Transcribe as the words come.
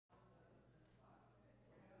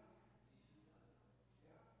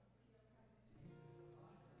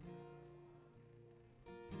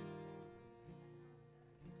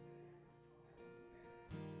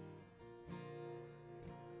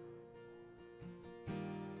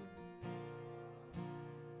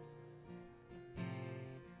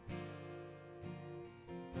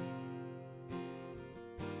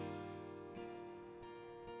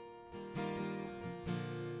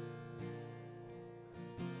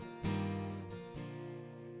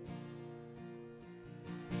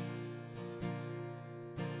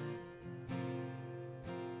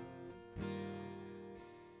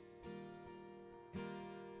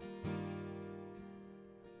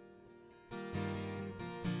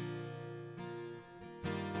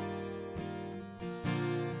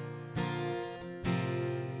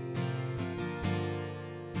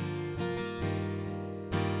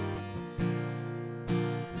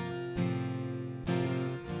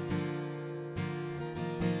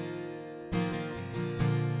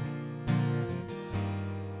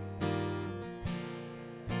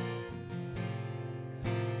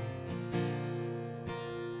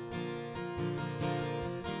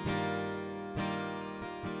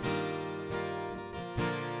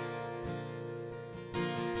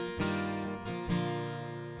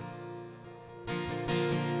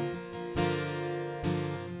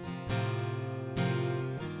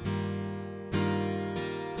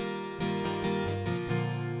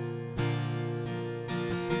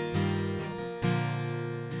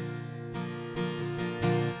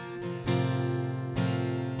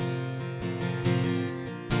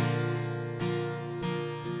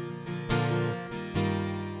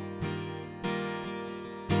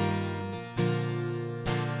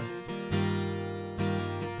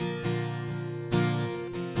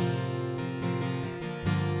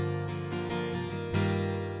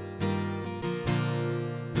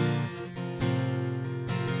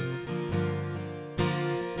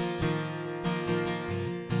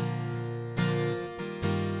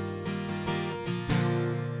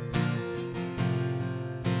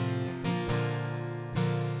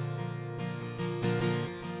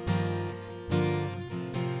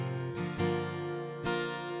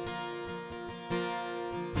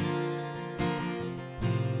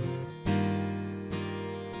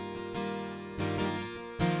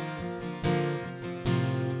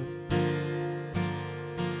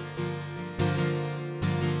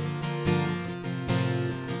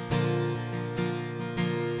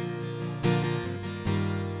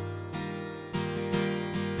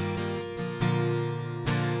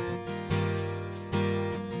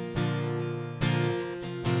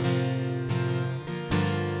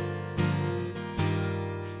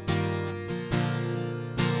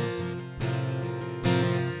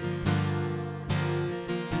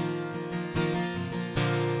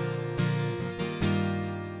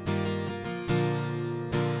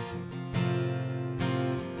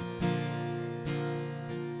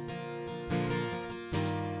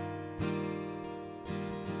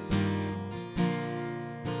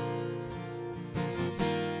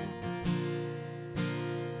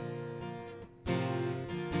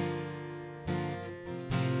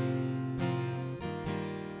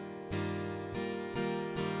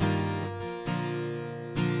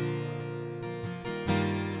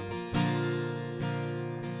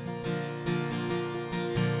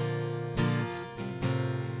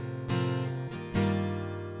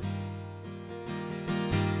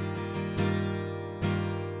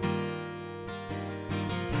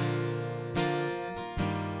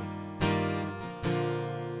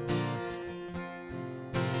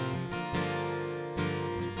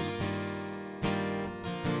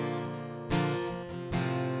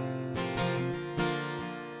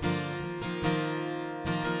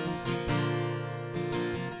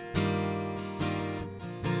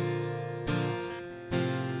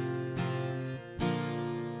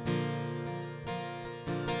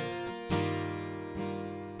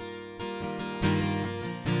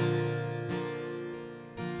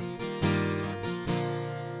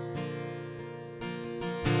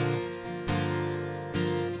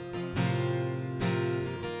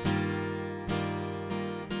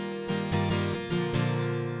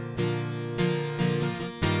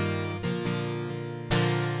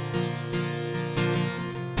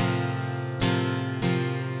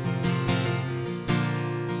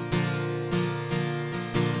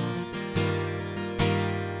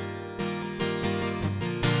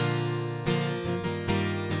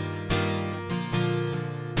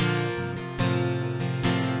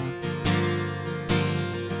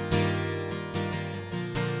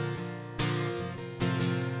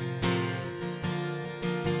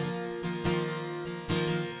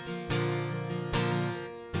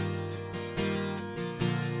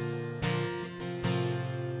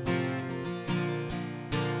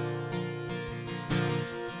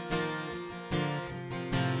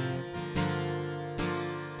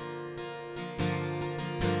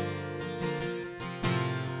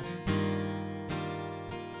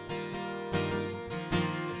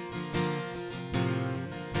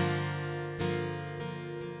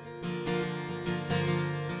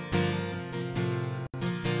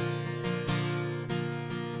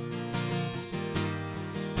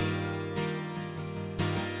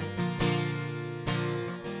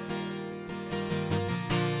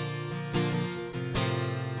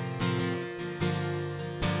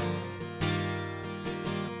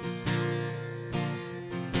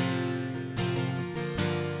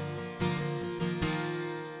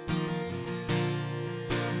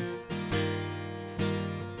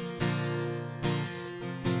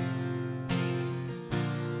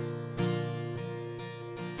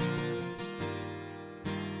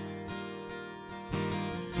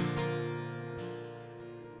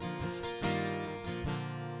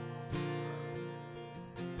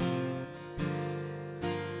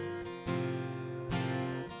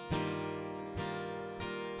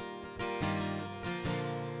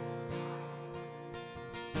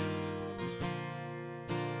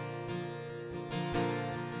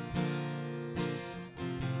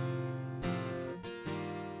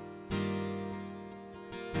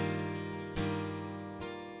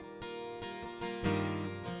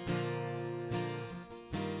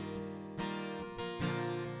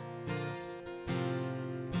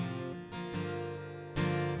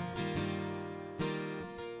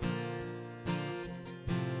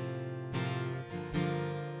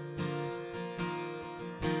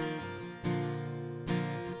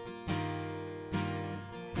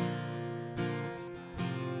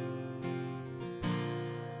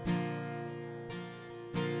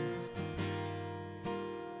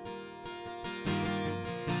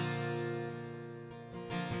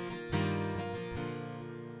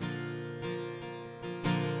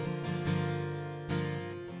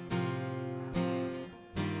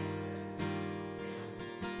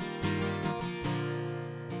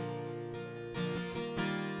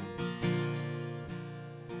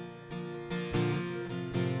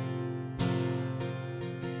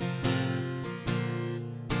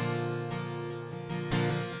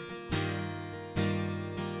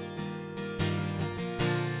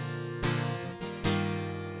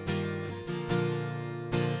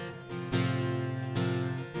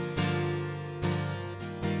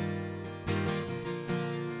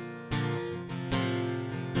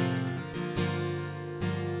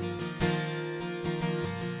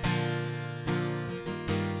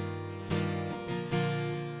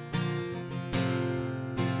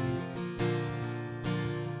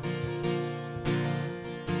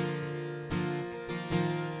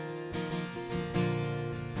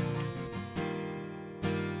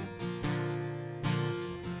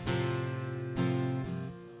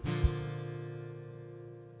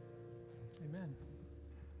Amen.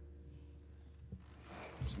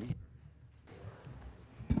 It's me.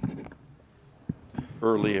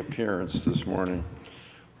 Early appearance this morning.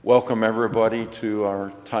 Welcome everybody to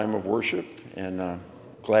our time of worship, and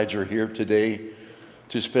glad you're here today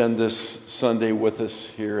to spend this Sunday with us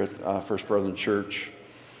here at First Brethren Church.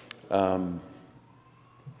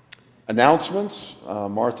 Announcements.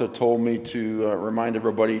 Martha told me to remind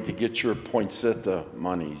everybody to get your poinsettia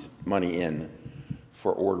money in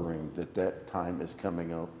for ordering, that time is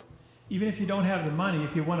coming up. Even if you don't have the money,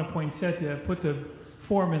 if you want a poinsettia, put the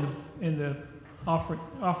form in the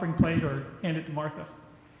offering plate or hand it to Martha.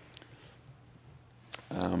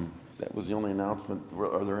 That was the only announcement.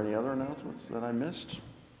 Are there any other announcements that I missed?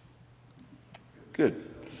 Good.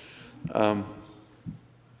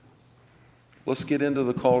 Let's get into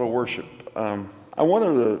the call to worship. I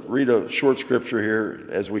wanted to read a short scripture here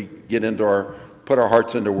as we get into put our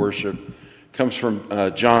hearts into worship. It comes from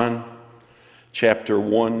John chapter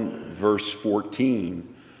 1, verse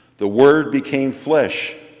 14. The Word became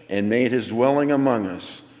flesh and made his dwelling among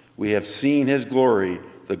us. We have seen his glory,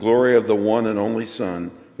 the glory of the one and only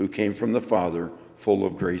Son, who came from the Father, full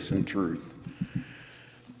of grace and truth.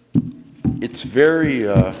 It's very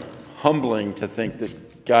humbling to think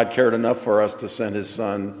that God cared enough for us to send his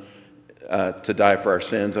Son to die for our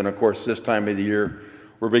sins. And of course, this time of the year,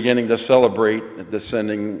 we're beginning to celebrate the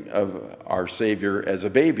sending of our Savior as a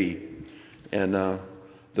baby. And the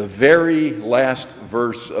very last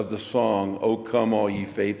verse of the song, "O come all ye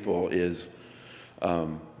faithful," is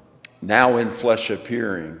now in flesh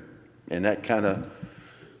appearing. And that kind of,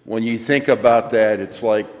 when you think about that, it's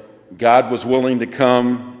like God was willing to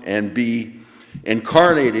come and be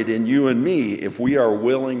incarnated in you and me if we are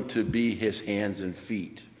willing to be his hands and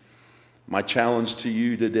feet. My challenge to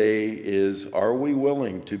you today is, are we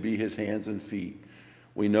willing to be his hands and feet?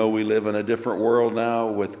 We know we live in a different world now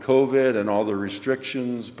with COVID and all the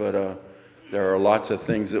restrictions, but there are lots of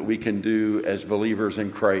things that we can do as believers in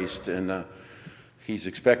Christ, and he's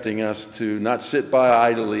expecting us to not sit by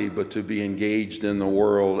idly, but to be engaged in the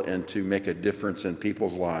world and to make a difference in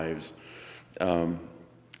people's lives.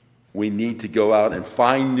 We need to go out and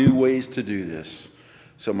find new ways to do this.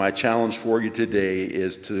 So my challenge for you today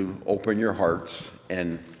is to open your hearts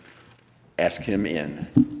and ask him in.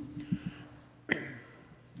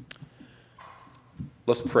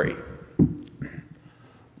 Let's pray.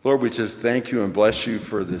 Lord, we just thank you and bless you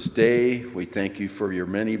for this day. We thank you for your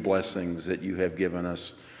many blessings that you have given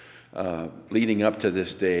us leading up to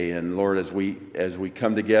this day. And Lord, as we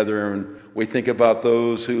come together and we think about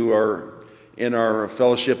those who are in our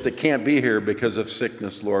fellowship that can't be here because of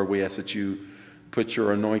sickness, Lord, we ask that you put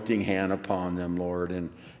your anointing hand upon them, Lord,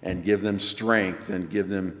 and give them strength and give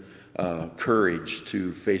them courage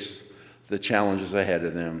to face the challenges ahead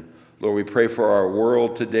of them. Lord, we pray for our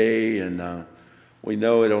world today, and we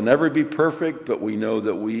know it'll never be perfect, but we know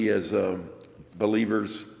that we as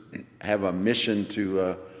believers have a mission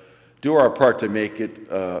to do our part to make it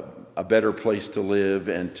a better place to live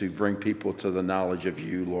and to bring people to the knowledge of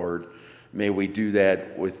you, Lord. May we do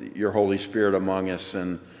that with your Holy Spirit among us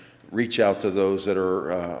and reach out to those that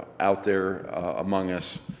are out there among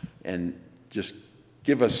us and just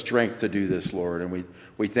give us strength to do this, Lord. And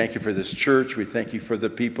we thank you for this church. We thank you for the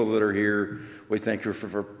people that are here. We thank you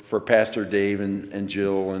for Pastor Dave and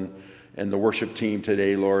Jill and the worship team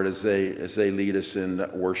today, Lord, as they lead us in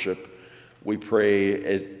worship. We pray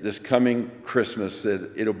as this coming Christmas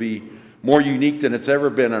that it'll be more unique than it's ever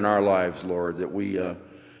been in our lives, Lord, that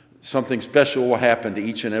something special will happen to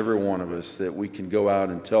each and every one of us, that we can go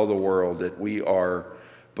out and tell the world that we are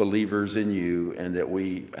believers in you and that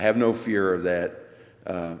we have no fear of that.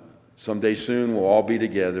 Someday soon we'll all be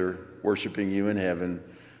together worshiping you in heaven,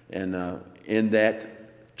 and in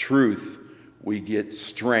that truth we get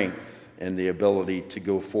strength and the ability to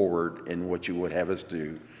go forward in what you would have us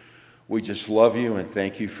do. We just love you and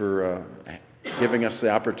thank you for giving us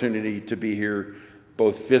the opportunity to be here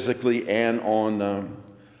both physically and on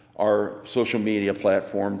our social media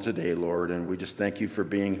platform today, Lord, and we just thank you for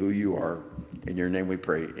being who you are. In your name we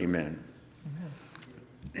pray, amen.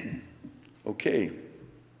 Amen. Okay.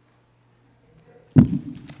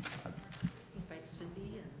 Invite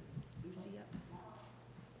Cindy and Lucy up.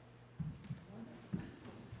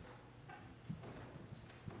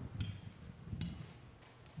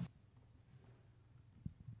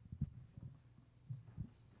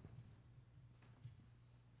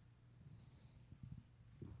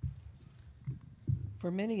 For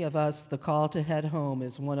many of us, the call to head home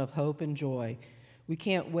is one of hope and joy. We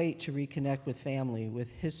can't wait to reconnect with family, with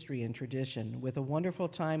history and tradition, with a wonderful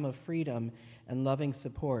time of freedom and loving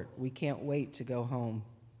support. We can't wait to go home.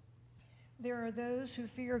 There are those who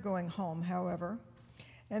fear going home, however,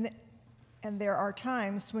 and there are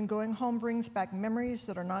times when going home brings back memories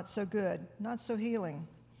that are not so good, not so healing.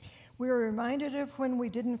 We are reminded of when we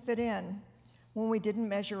didn't fit in, when we didn't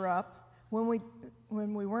measure up, when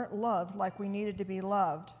we weren't loved like we needed to be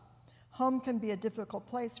loved. Home can be a difficult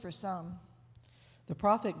place for some. The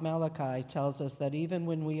prophet Malachi tells us that even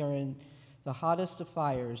when we are in the hottest of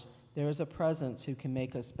fires, there is a presence who can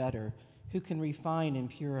make us better, who can refine and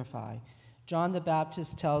purify. John the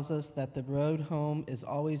Baptist tells us that the road home is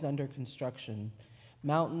always under construction,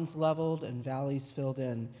 mountains leveled and valleys filled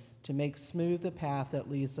in, to make smooth the path that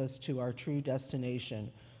leads us to our true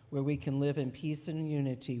destination, where we can live in peace and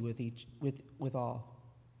unity with all.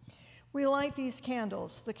 We light these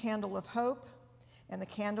candles, the candle of hope and the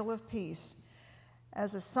candle of peace,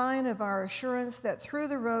 as a sign of our assurance that through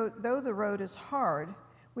the road, though the road is hard,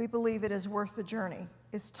 we believe it is worth the journey.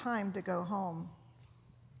 It's time to go home.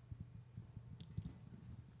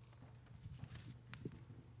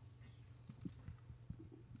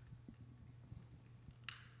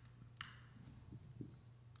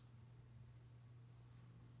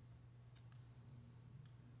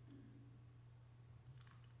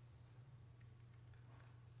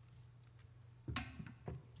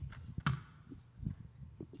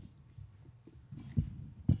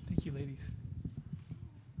 Thank you, ladies.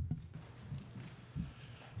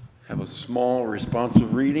 Have a small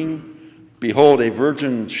responsive reading. Behold, a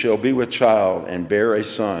virgin shall be with child and bear a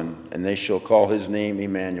son, and they shall call his name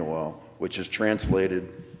Emmanuel, which is translated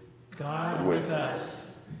God with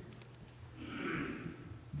us.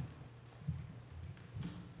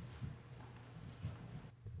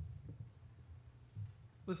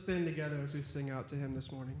 Let's stand together as we sing out to him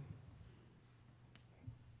this morning.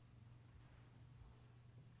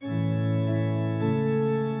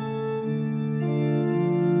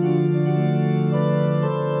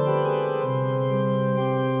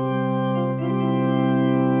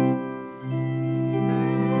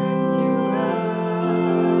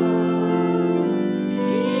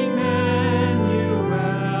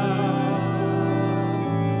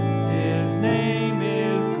 His name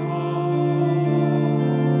is called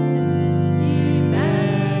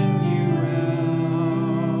Emmanuel.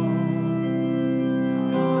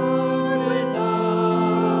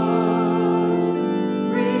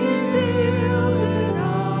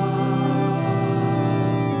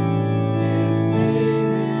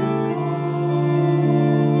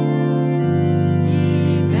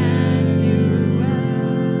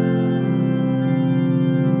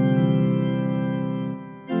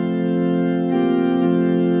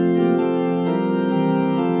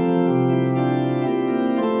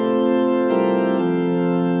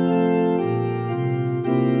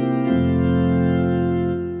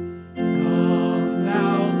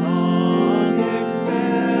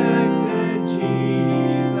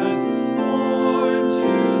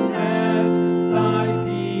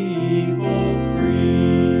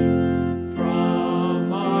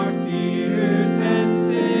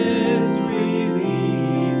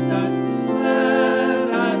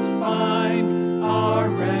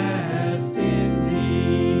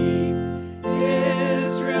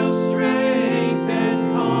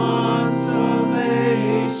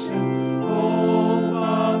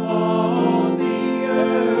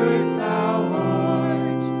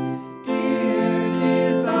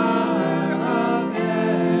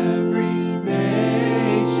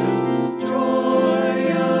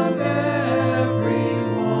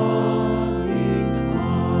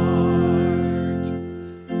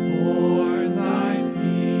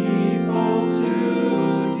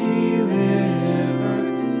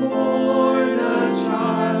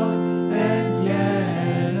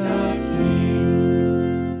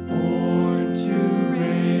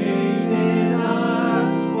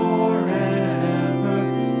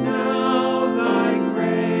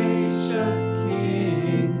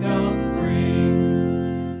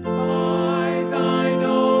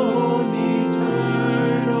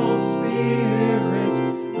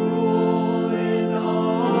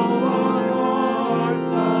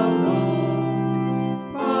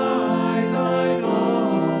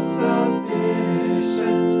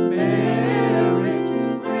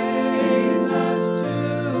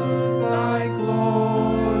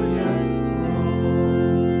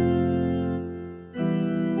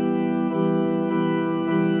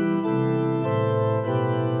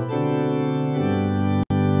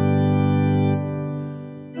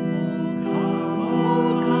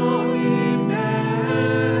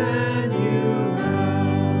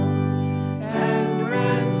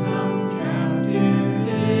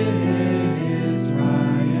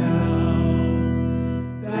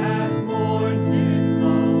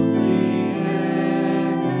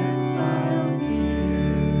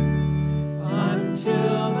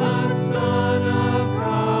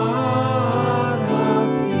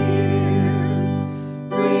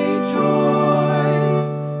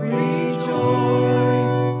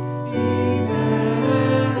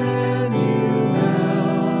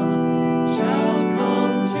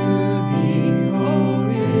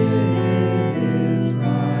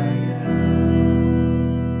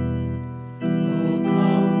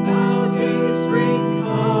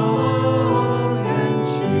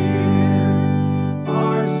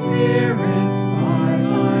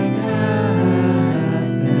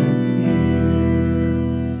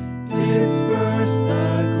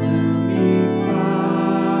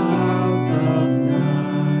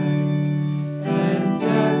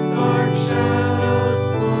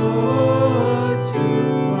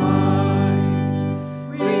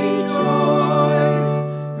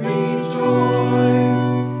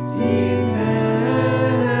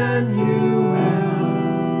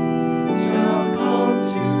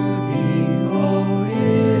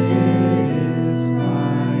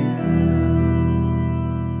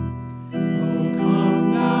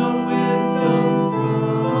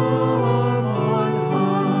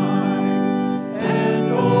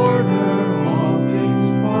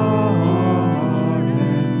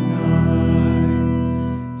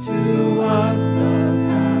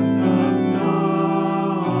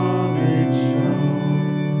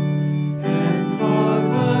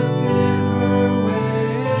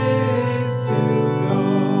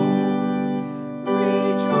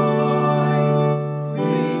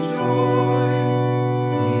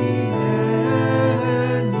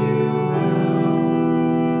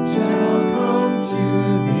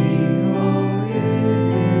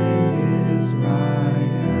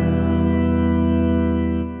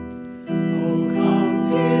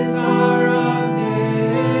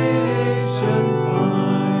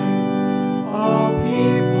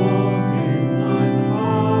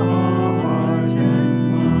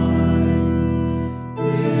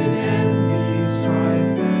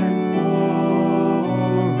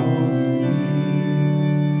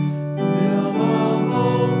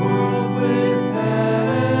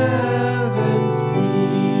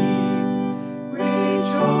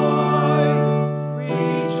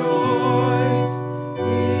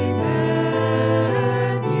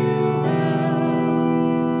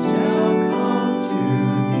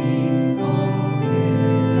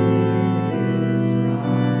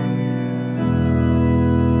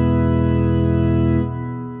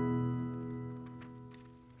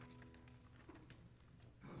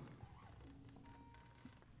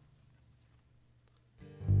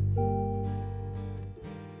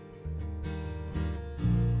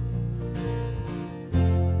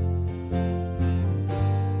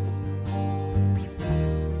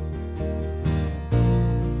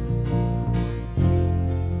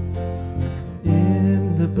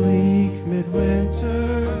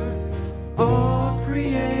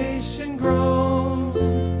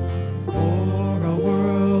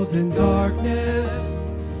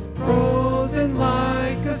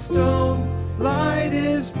 stone, light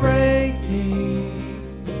is breaking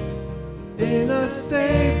in a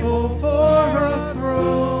stable for a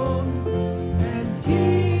throne, and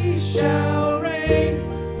he shall reign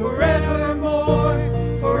forevermore,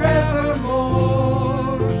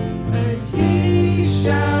 forevermore, and he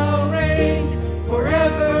shall reign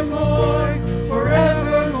forevermore,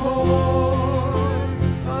 forevermore.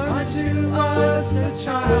 Unto us a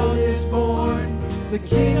child is born, the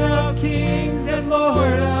King of kings and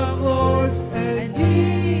Lord of lords, and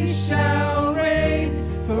he shall reign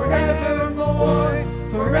forevermore,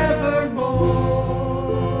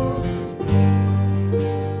 forevermore.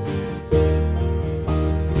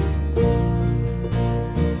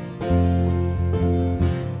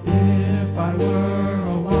 If I were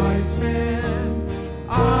a wise man,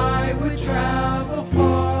 I would travel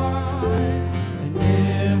far, and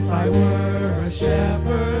if I were a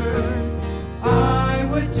shepherd, I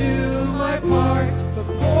would do my part, but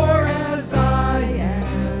poor as I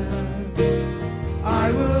am,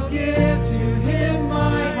 I will give to him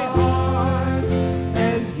my heart,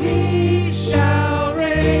 and he shall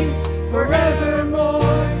reign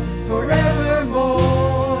forevermore,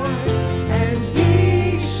 forevermore, and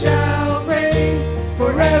he shall reign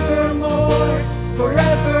forevermore,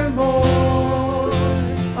 forevermore.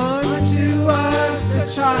 Unto us a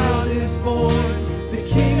child is born, the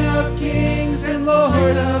King of kings and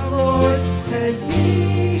Lord of lords, and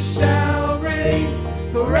he shall reign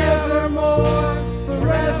forevermore,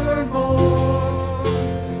 forevermore.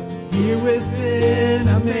 Here within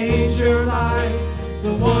a manger lies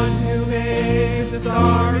the one who made the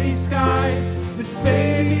starry skies, this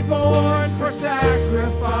baby born for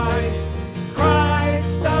sacrifice,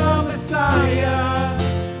 Christ the Messiah.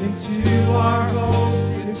 Into our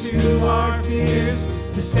hopes, into our fears,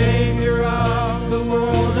 the Savior of the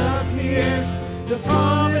world appears, the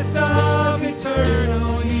promise of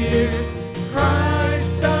eternal years,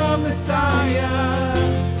 Christ the Messiah.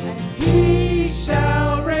 And he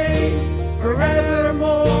shall reign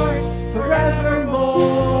forevermore,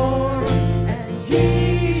 forevermore, and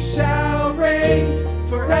he shall reign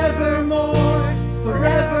forevermore,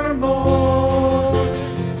 forevermore.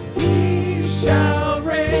 He shall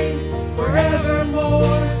reign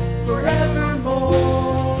forevermore,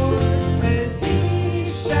 forevermore, and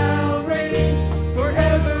he shall reign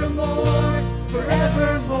forevermore,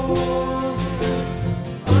 forevermore.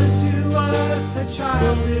 Unto us a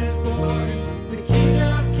child is born, the King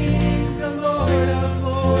of kings and Lord of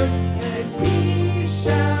lords, and he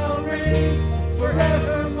shall reign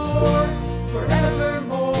forevermore,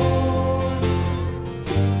 forevermore.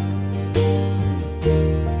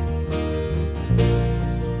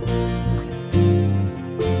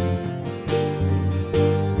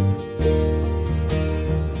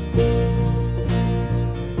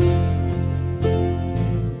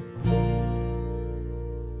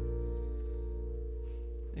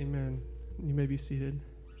 Amen. You may be seated.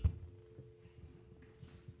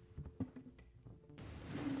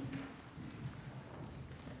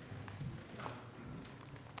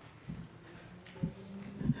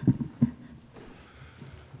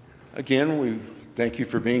 Again, we thank you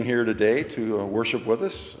for being here today to worship with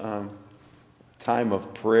us. Time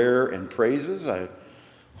of prayer and praises. I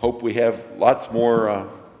hope we have lots more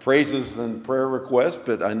praises than prayer requests,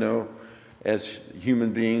 but I know as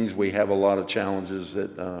human beings we have a lot of challenges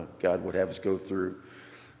that God would have us go through.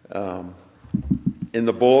 In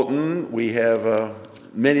the bulletin, we have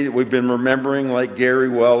many that we've been remembering, like Gary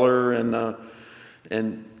Weller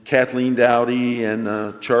and Kathleen Dowdy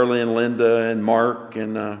and Charlie and Linda and Mark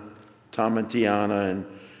and Tom and Tiana, and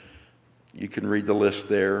you can read the list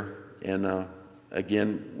there. And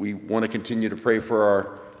again, we want to continue to pray for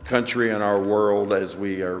our country and our world as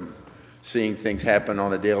we are seeing things happen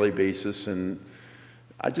on a daily basis. And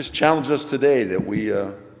I just challenge us today that we,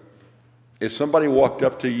 if somebody walked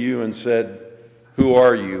up to you and said, "Who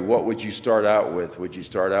are you?" what would you start out with? Would you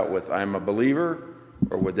start out with, "I'm a believer,"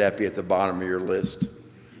 or would that be at the bottom of your list?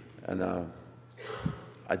 And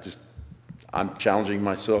I'm challenging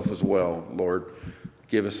myself as well. Lord,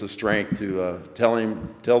 give us the strength to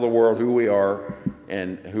tell the world who we are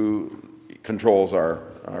and who controls our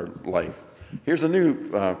life. Here's a new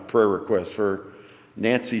prayer request for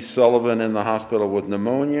Nancy Sullivan in the hospital with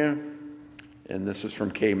pneumonia, and this is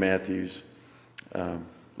from Kay Matthews.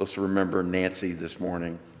 Let's remember Nancy this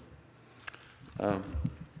morning.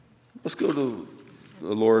 Let's go to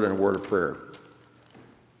the Lord in a word of prayer.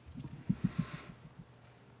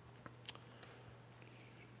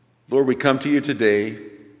 Lord, we come to you today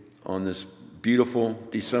on this beautiful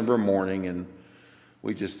December morning, and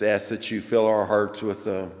we just ask that you fill our hearts with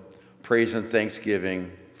praise and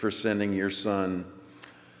thanksgiving for sending your Son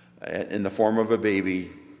in the form of a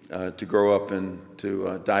baby to grow up and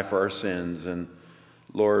to die for our sins. And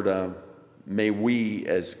Lord, may we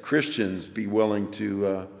as Christians be willing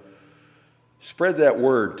to spread that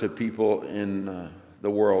word to people in the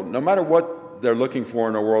world. No matter what they're looking for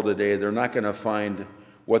in the world today, they're not going to find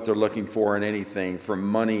what they're looking for in anything, from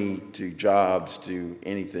money to jobs to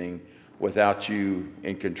anything, without you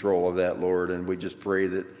in control of that, Lord. And we just pray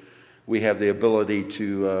that we have the ability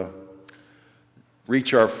to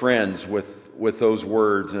reach our friends with those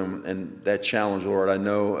words and that challenge, Lord. I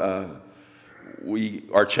know we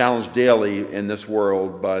are challenged daily in this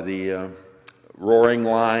world by the roaring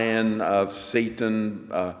lion of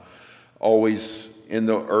Satan, always in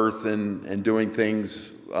the earth and doing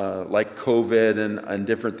things like COVID and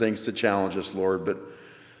different things to challenge us, Lord. But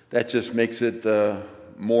that just makes it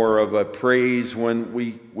more of a praise when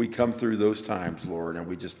we come through those times, Lord. And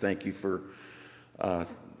we just thank you for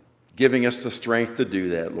giving us the strength to do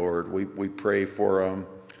that, Lord. We pray for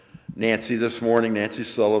Nancy this morning, Nancy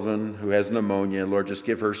Sullivan, who has pneumonia. Lord, just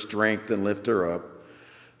give her strength and lift her up.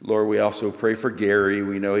 Lord, we also pray for Gary.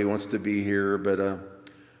 We know he wants to be here, but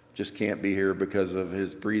just can't be here because of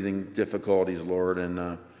his breathing difficulties, Lord.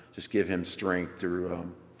 And just give him strength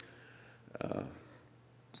to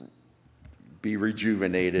be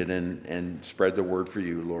rejuvenated and spread the word for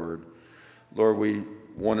you, Lord. Lord, we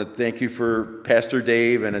want to thank you for Pastor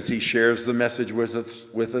Dave, and as he shares the message with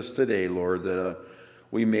us today, Lord, that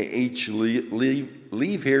we may each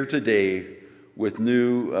leave here today with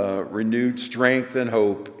new, renewed strength and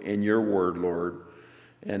hope in your word, Lord.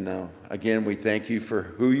 And again, we thank you for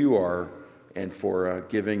who you are and for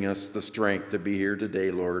giving us the strength to be here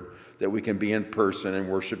today, Lord, that we can be in person and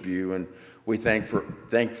worship you. And we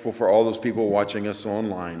thankful for all those people watching us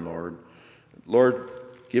online, Lord. Lord,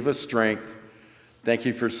 give us strength. Thank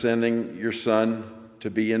you for sending your Son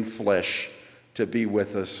to be in flesh, to be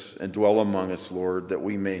with us and dwell among us, Lord, that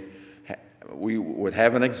we would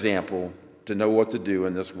have an example to know what to do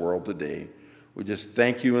in this world today. We just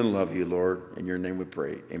thank you and love you, Lord. In your name we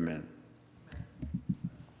pray. Amen.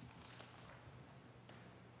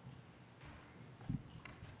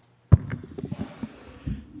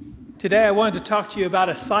 Today I wanted to talk to you about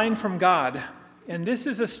a sign from God. And this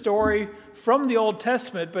is a story from the Old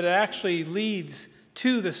Testament, but it actually leads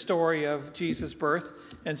to the story of Jesus' birth.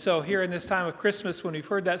 And so here in this time of Christmas, when we've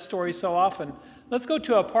heard that story so often, let's go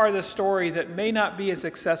to a part of the story that may not be as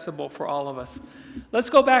accessible for all of us. Let's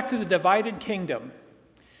go back to the divided kingdom.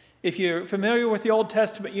 If you're familiar with the Old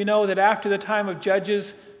Testament, you know that after the time of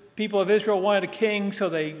Judges, people of Israel wanted a king, so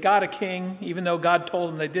they got a king, even though God told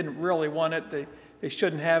them they didn't really want it. They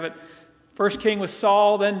shouldn't have it. First king was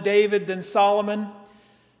Saul, then David, then Solomon.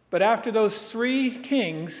 But after those three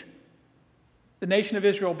kings, the nation of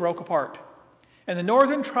Israel broke apart. And the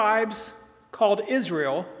northern tribes, called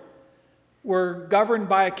Israel, were governed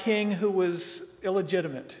by a king who was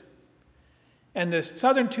illegitimate. And the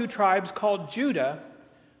southern two tribes, called Judah,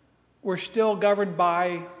 were still governed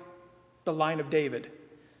by the line of David,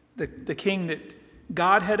 the king that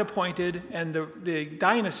God had appointed, and the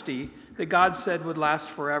dynasty that God said would last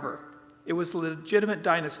forever. It was a legitimate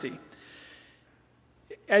dynasty.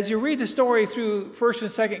 As you read the story through 1st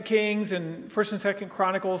and 2nd Kings and 1st and 2nd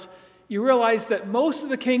Chronicles, you realize that most of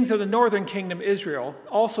the kings of the northern kingdom, Israel,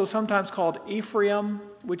 also sometimes called Ephraim,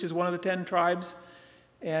 which is one of the 10 tribes,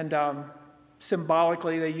 and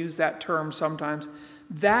symbolically they use that term sometimes,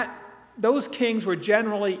 those kings were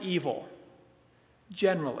generally evil,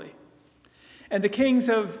 generally. And the kings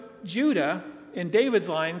of Judah, in David's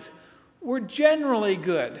lines, were generally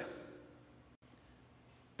good,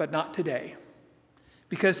 but not today.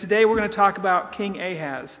 Because today we're going to talk about King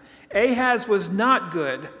Ahaz. Ahaz was not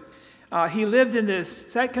good. He lived in the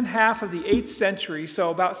second half of the 8th century, so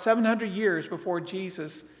about 700 years before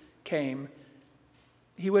Jesus came.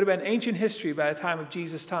 He would have been ancient history by the time of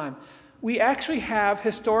Jesus' time. We actually have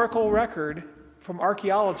historical record from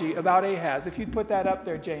archaeology about Ahaz. If you'd put that up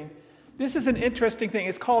there, Jane. This is an interesting thing.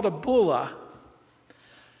 It's called a bulla.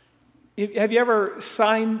 Have you ever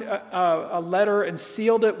signed a letter and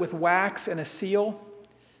sealed it with wax and a seal?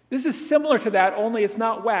 This is similar to that, only it's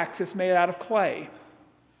not wax, it's made out of clay.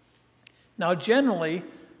 Now, generally,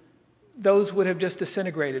 those would have just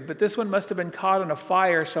disintegrated, but this one must have been caught on a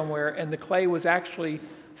fire somewhere, and the clay was actually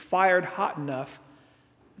fired hot enough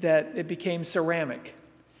that it became ceramic.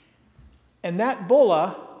 And that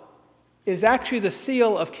bulla is actually the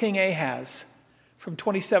seal of King Ahaz from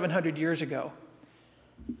 2,700 years ago.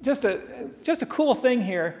 Just a cool thing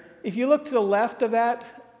here. If you look to the left of that,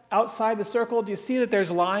 outside the circle, do you see that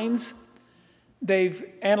there's lines? They've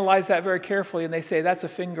analyzed that very carefully, and they say that's a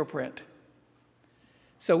fingerprint.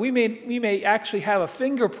 So we may actually have a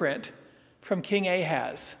fingerprint from King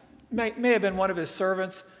Ahaz. May have been one of his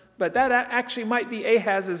servants, but that actually might be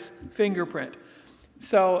Ahaz's fingerprint.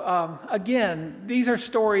 So again, these are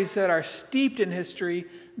stories that are steeped in history.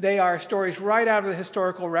 They are stories right out of the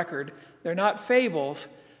historical record. They're not fables.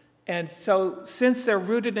 And so since they're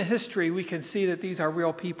rooted in history, we can see that these are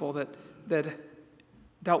real people that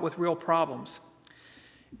dealt with real problems.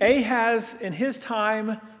 Ahaz, in his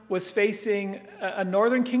time, was facing a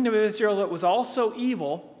northern kingdom of Israel that was also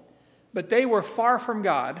evil, but they were far from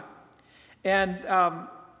God. And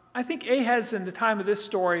I think Ahaz, in the time of this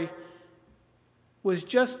story, was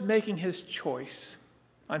just making his choice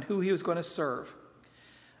on who he was going to serve.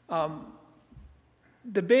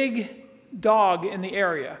 The big dog in the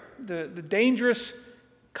area, the dangerous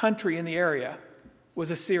country in the area,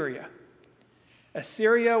 was Assyria.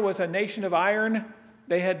 Assyria was a nation of iron.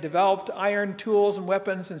 They had developed iron tools and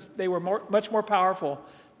weapons, and they were much more powerful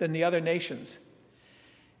than the other nations.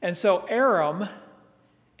 And so Aram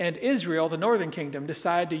and Israel, the northern kingdom,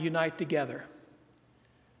 decided to unite together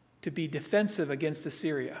to be defensive against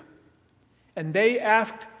Assyria. And they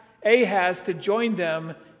asked Ahaz to join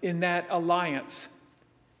them in that alliance.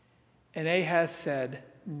 And Ahaz said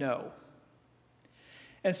no.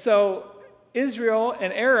 And so Israel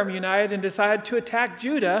and Aram united and decided to attack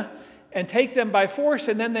Judah and take them by force,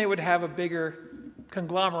 and then they would have a bigger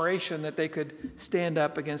conglomeration that they could stand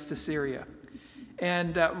up against Assyria.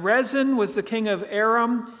 And Rezin was the king of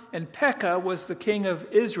Aram, and Pekah was the king of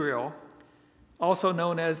Israel, also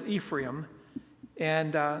known as Ephraim.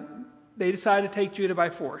 And they decided to take Judah by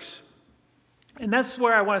force. And that's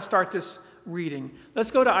where I want to start this reading.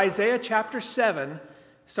 Let's go to Isaiah chapter 7,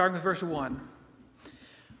 starting with verse 1.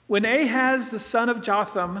 When Ahaz, the son of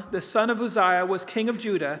Jotham, the son of Uzziah, was king of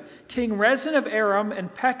Judah, King Rezin of Aram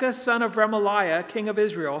and Pekah, son of Remaliah, king of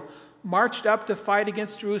Israel, marched up to fight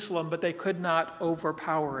against Jerusalem, but they could not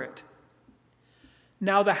overpower it.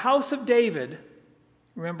 Now the house of David,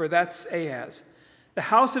 remember that's Ahaz, the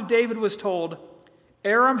house of David was told,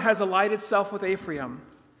 Aram has allied itself with Ephraim.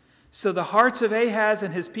 So the hearts of Ahaz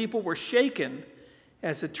and his people were shaken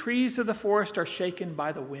as the trees of the forest are shaken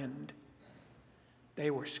by the wind. They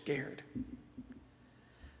were scared.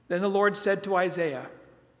 Then the Lord said to Isaiah,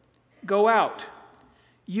 go out,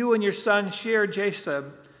 you and your son Shear-Jashub,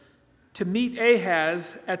 to meet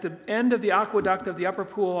Ahaz at the end of the aqueduct of the upper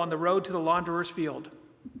pool on the road to the launderer's field.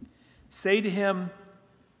 Say to him,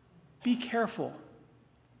 be careful.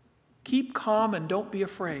 Keep calm and don't be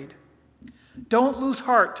afraid. Don't lose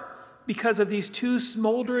heart because of these two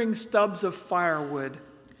smoldering stubs of firewood,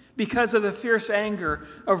 because of the fierce anger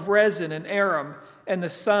of Rezin and Aram and of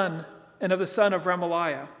the son of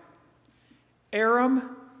Remaliah.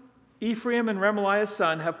 Aram, Ephraim, and Remaliah's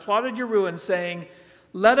son have plotted your ruin, saying,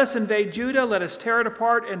 let us invade Judah, let us tear it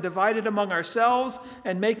apart and divide it among ourselves,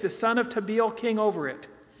 and make the son of Tabeel king over it.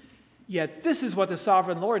 Yet this is what the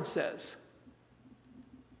sovereign Lord says.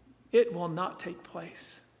 It will not take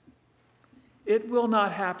place. It will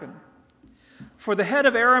not happen. For the head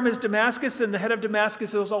of Aram is Damascus, and the head of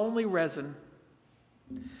Damascus is only Rezin.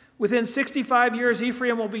 Within 65 years,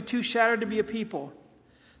 Ephraim will be too shattered to be a people.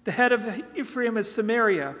 The head of Ephraim is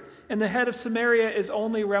Samaria, and the head of Samaria is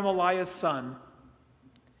only Remaliah's son.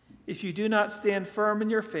 If you do not stand firm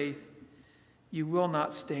in your faith, you will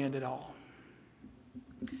not stand at all.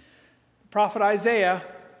 The prophet Isaiah,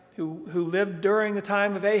 who lived during the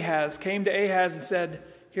time of Ahaz, came to Ahaz and said,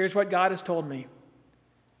 here's what God has told me.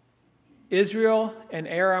 Israel and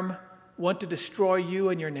Aram want to destroy you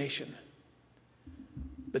and your nation.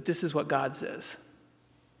 But this is what God says.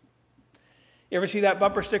 You ever see that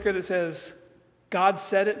bumper sticker that says, God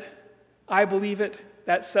said it, I believe it,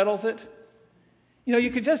 that settles it? You know, you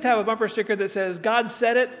could just have a bumper sticker that says, God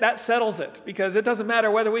said it, that settles it, because it doesn't matter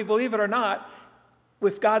whether we believe it or not.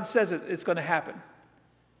 If God says it, it's going to happen.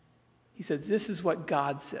 He said, this is what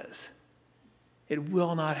God says. It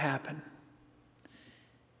will not happen.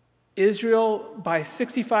 Israel, by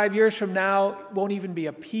 65 years from now, won't even be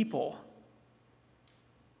a people.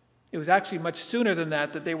 It was actually much sooner than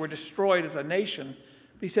that they were destroyed as a nation.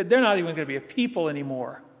 But he said they're not even going to be a people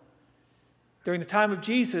anymore. During the time of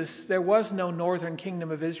Jesus, there was no northern kingdom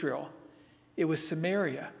of Israel. It was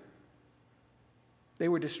Samaria. They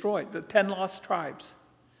were destroyed, the 10 lost tribes.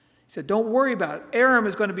 He said, don't worry about it. Aram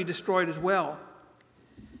is going to be destroyed as well.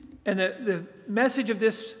 And the message of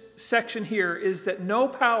this section here is that no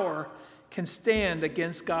power can stand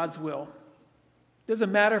against God's will. It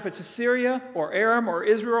doesn't matter if it's Assyria or Aram or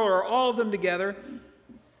Israel or all of them together.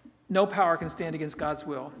 No power can stand against God's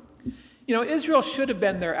will. You know, Israel should have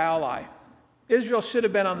been their ally. Israel should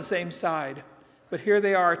have been on the same side. But here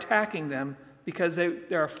they are attacking them because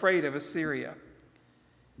they're afraid of Assyria.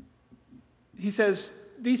 He says,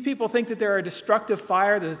 these people think that they're a destructive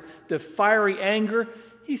fire, the fiery anger.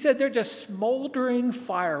 He said they're just smoldering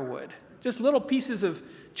firewood, just little pieces of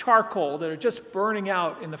charcoal that are just burning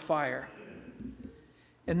out in the fire.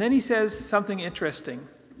 And then he says something interesting.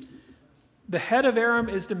 The head of Aram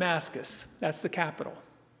is Damascus. That's the capital.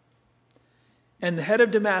 And the head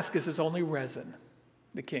of Damascus is only Rezin,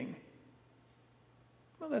 the king.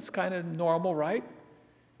 Well, that's kind of normal, right?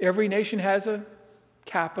 Every nation has a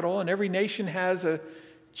capital, and every nation has a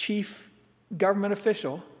chief government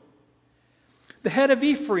official. The head of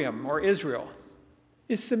Ephraim, or Israel,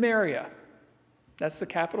 is Samaria. That's the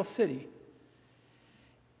capital city.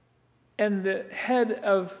 And the head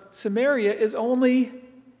of Samaria is only,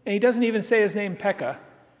 and he doesn't even say his name Pekah,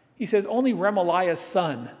 he says only Remaliah's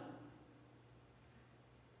son.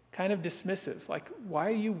 Kind of dismissive, like, why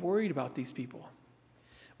are you worried about these people?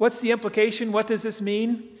 What's the implication? What does this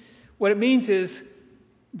mean? What it means is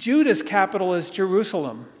Judah's capital is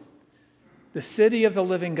Jerusalem, the city of the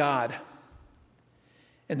living God.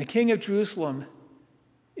 And the king of Jerusalem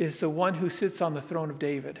is the one who sits on the throne of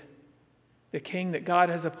David, the king that God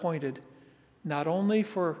has appointed, not only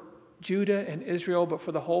for Judah and Israel, but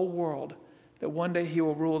for the whole world, that one day he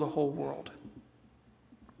will rule the whole world.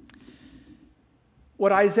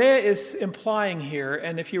 What Isaiah is implying here,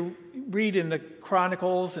 and if you read in the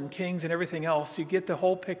Chronicles and Kings and everything else, you get the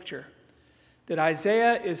whole picture, that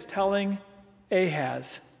Isaiah is telling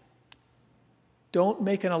Ahaz, don't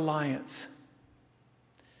make an alliance.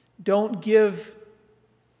 Don't give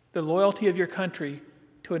the loyalty of your country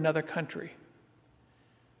to another country.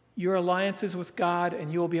 Your alliance is with God,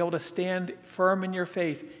 and you will be able to stand firm in your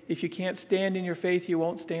faith. If you can't stand in your faith, you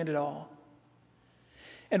won't stand at all.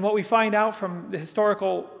 And what we find out from the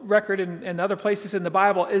historical record and other places in the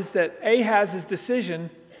Bible is that Ahaz's decision,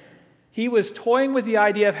 he was toying with the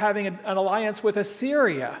idea of having an alliance with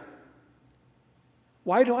Assyria.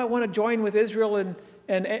 Why do I want to join with Israel and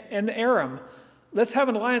Aram? Let's have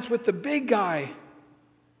an alliance with the big guy,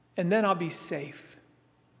 and then I'll be safe.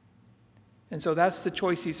 And so that's the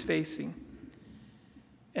choice he's facing.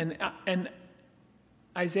 And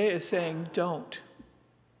Isaiah is saying, don't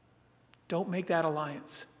make that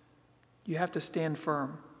alliance. You have to stand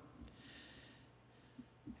firm.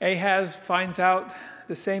 Ahaz finds out,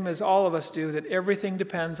 the same as all of us do, that everything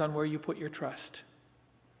depends on where you put your trust.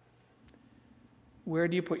 Where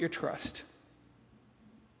do you put your trust?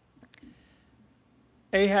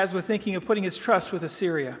 Ahaz was thinking of putting his trust with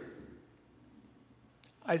Assyria.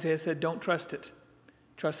 Isaiah said, don't trust it.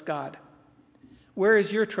 Trust God. Where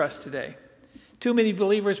is your trust today? Too many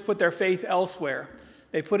believers put their faith elsewhere.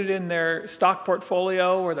 They put it in their stock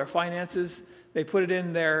portfolio or their finances. They put it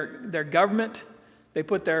in their government. They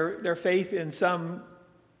put their faith in some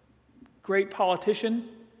great politician.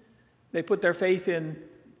 They put their faith in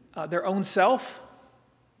their own self,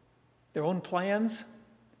 their own plans.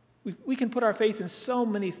 We can put our faith in so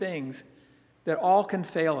many things that all can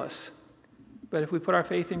fail us. But if we put our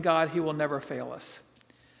faith in God, he will never fail us.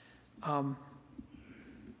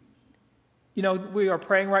 We are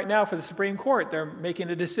praying right now for the Supreme Court. They're making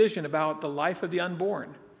a decision about the life of the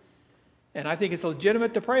unborn. And I think it's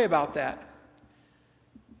legitimate to pray about that.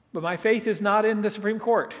 But my faith is not in the Supreme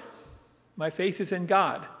Court. My faith is in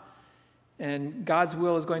God. And God's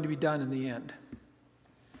will is going to be done in the end.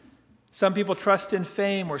 Some people trust in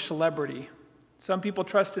fame or celebrity. Some people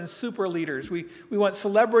trust in super leaders. We want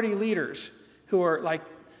celebrity leaders who are like,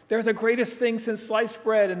 they're the greatest thing since sliced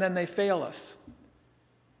bread, and then they fail us.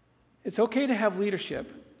 It's okay to have leadership,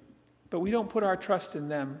 but we don't put our trust in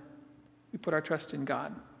them. We put our trust in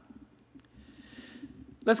God.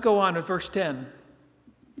 Let's go on to verse 10.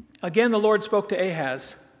 Again, the Lord spoke to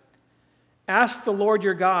Ahaz. Ask the Lord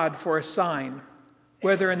your God for a sign,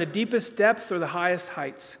 whether in the deepest depths or the highest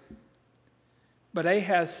heights. But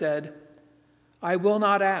Ahaz said, I will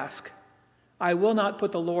not ask. I will not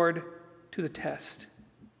put the Lord to the test.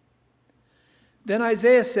 Then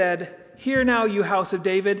Isaiah said, Hear now, you house of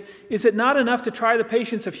David, is it not enough to try the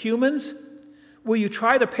patience of humans? Will you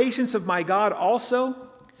try the patience of my God also?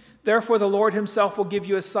 Therefore the Lord himself will give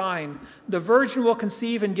you a sign. The virgin will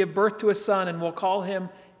conceive and give birth to a son, and will call him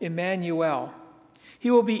Emmanuel.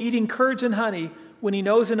 He will be eating curds and honey when he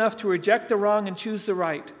knows enough to reject the wrong and choose the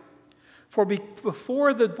right. For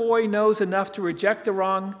before the boy knows enough to reject the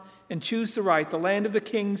wrong and choose the right, the land of the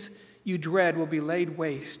kings you dread will be laid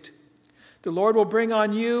waste. The Lord will bring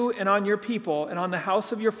on you and on your people and on the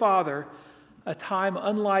house of your father a time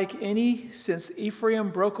unlike any since Ephraim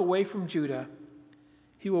broke away from Judah.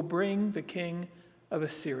 He will bring the king of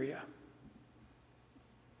Assyria.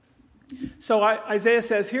 So Isaiah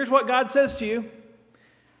says, here's what God says to you.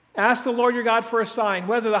 Ask the Lord your God for a sign,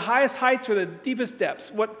 whether the highest heights or the deepest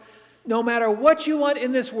depths. No matter what you want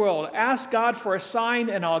in this world, ask God for a sign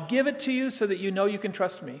and I'll give it to you so that you know you can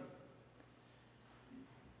trust me.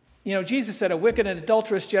 You know, Jesus said a wicked and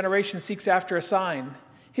adulterous generation seeks after a sign.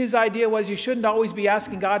 His idea was you shouldn't always be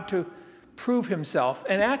asking God to prove himself.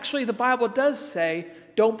 And actually the Bible does say,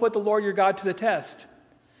 don't put the Lord your God to the test.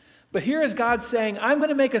 But here is God saying, I'm going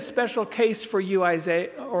to make a special case for you, Isaiah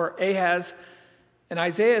or Ahaz. And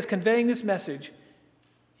Isaiah is conveying this message.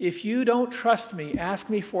 If you don't trust me, ask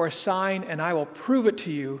me for a sign and I will prove it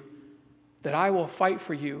to you that I will fight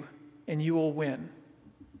for you and you will win.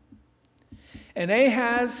 And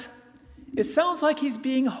Ahaz, it sounds like he's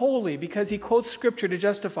being holy because he quotes scripture to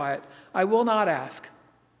justify it. I will not ask.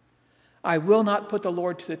 I will not put the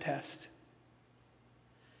Lord to the test.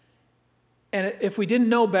 And if we didn't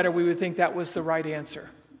know better, we would think that was the right answer.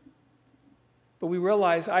 But we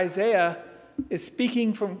realize Isaiah is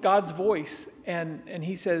speaking from God's voice, and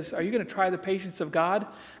he says, are you going to try the patience of God?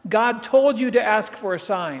 God told you to ask for a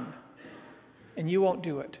sign, and you won't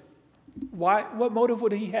do it. Why? What motive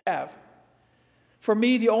would he have? For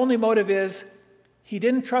me, the only motive is he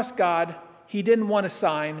didn't trust God, he didn't want a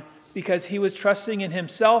sign, because he was trusting in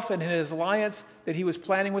himself and in his alliance that he was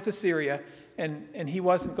planning with Assyria, and he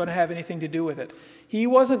wasn't going to have anything to do with it. He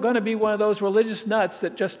wasn't going to be one of those religious nuts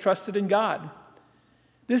that just trusted in God.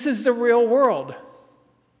 This is the real world.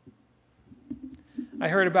 I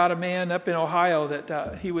heard about a man up in Ohio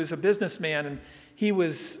that he was a businessman, and he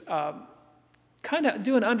was kind of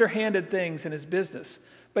doing underhanded things in his business,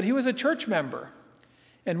 but he was a church member.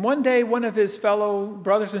 And one day, one of his fellow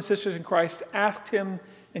brothers and sisters in Christ asked him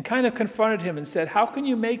and kind of confronted him and said, how can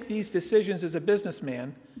you make these decisions as a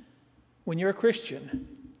businessman when you're a Christian?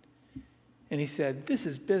 And he said, this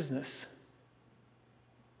is business.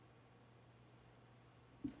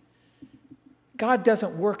 God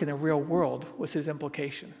doesn't work in the real world, was his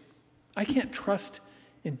implication. I can't trust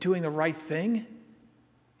in doing the right thing.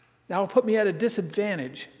 That will put me at a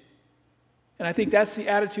disadvantage. And I think that's the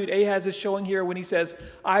attitude Ahaz is showing here when he says,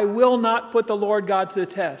 I will not put the Lord God to the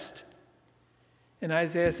test. And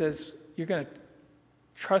Isaiah says, you're going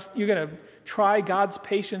to try God's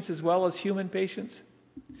patience as well as human patience.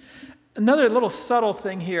 Another little subtle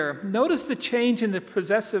thing here. Notice the change in the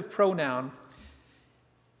possessive pronoun.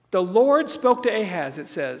 The Lord spoke to Ahaz, it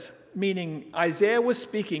says, meaning Isaiah was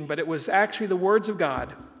speaking, but it was actually the words of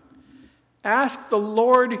God. Ask the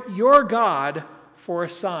Lord your God for a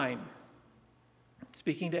sign.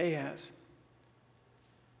 Speaking to Ahaz.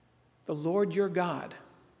 The Lord your God.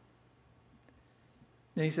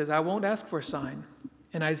 Then he says, I won't ask for a sign.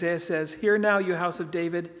 And Isaiah says, hear now, you house of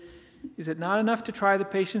David, is it not enough to try the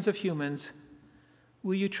patience of humans?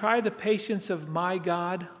 Will you try the patience of my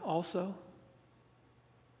God also?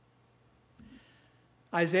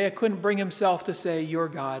 Isaiah couldn't bring himself to say, your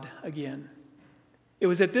God again. It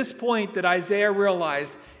was at this point that Isaiah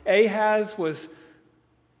realized Ahaz was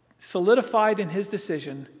solidified in his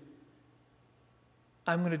decision.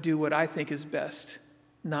 I'm going to do what I think is best,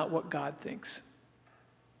 not what God thinks.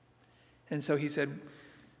 And so he said,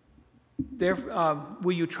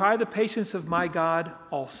 will you try the patience of my God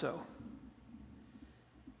also?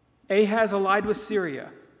 Ahaz allied with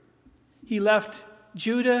Syria. He left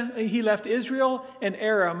Israel and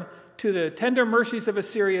Aram to the tender mercies of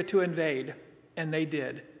Assyria to invade, and they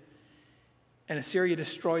did. And Assyria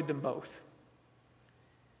destroyed them both.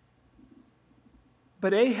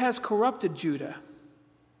 But Ahaz corrupted Judah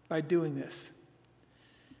by doing this,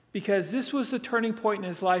 because this was the turning point in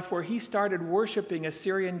his life where he started worshiping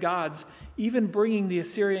Assyrian gods, even bringing the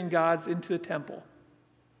Assyrian gods into the temple.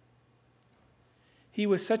 He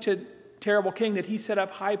was such a terrible king that he set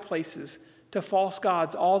up high places to false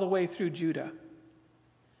gods all the way through Judah,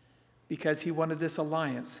 because he wanted this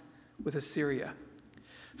alliance with Assyria.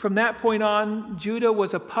 From that point on, Judah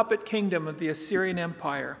was a puppet kingdom of the Assyrian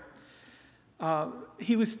Empire.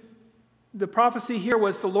 The prophecy here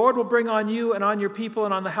was, the Lord will bring on you and on your people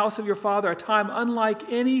and on the house of your father a time unlike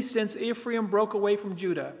any since Ephraim broke away from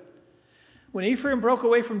Judah. When Ephraim broke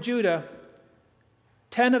away from Judah,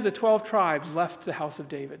 10 of the 12 tribes left the house of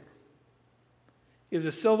David. It was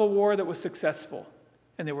a civil war that was successful,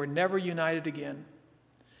 and they were never united again.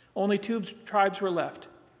 Only 2 tribes were left.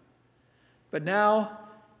 But now,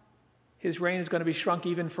 his reign is going to be shrunk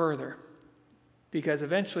even further, because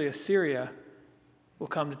eventually Assyria will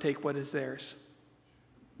come to take what is theirs,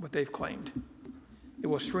 what they've claimed. It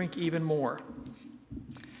will shrink even more.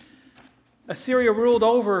 Assyria ruled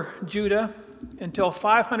over Judah until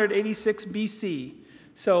 586 BC.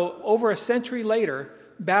 So over a century later,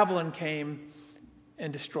 Babylon came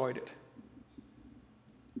and destroyed it.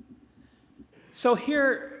 So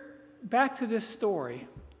here, back to this story,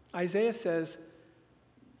 Isaiah says,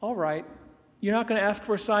 all right, you're not going to ask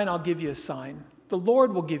for a sign, I'll give you a sign. The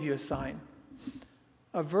Lord will give you a sign.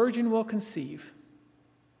 A virgin will conceive.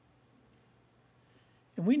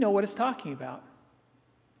 And we know what it's talking about.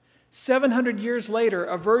 700 years later,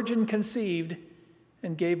 a virgin conceived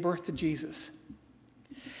and gave birth to Jesus.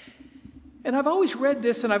 And I've always read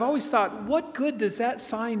this and I've always thought, what good does that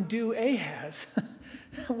sign do Ahaz?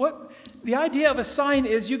 The idea of a sign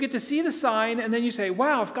is you get to see the sign and then you say,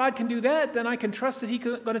 wow, if God can do that, then I can trust that he's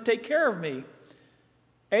going to take care of me.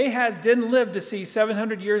 Ahaz didn't live to see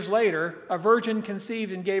 700 years later a virgin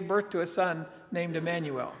conceived and gave birth to a son named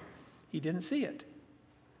Emmanuel. He didn't see it.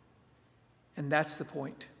 And that's the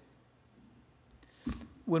point.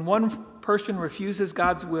 When one person refuses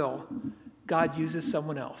God's will, God uses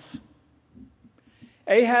someone else.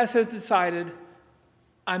 Ahaz has decided,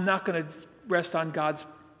 I'm not going to rest on God's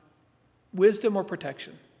wisdom or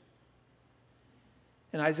protection.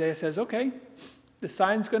 And Isaiah says, okay, the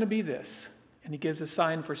sign's going to be this. And he gives a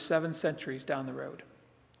sign for 7 centuries down the road.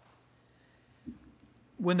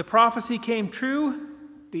 When the prophecy came true,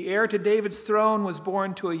 the heir to David's throne was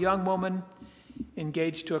born to a young woman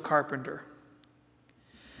engaged to a carpenter.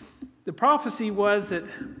 The prophecy was that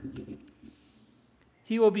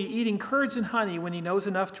he will be eating curds and honey when he knows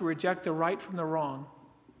enough to reject the right from the wrong.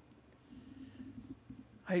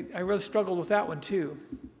 I really struggled with that one too.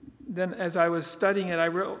 Then as I was studying it,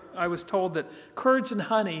 I was told that curds and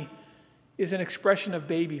honey is an expression of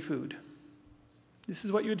baby food. This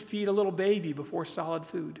is what you would feed a little baby before solid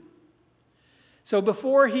food. So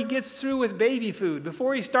before he gets through with baby food,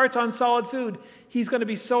 before he starts on solid food, he's going to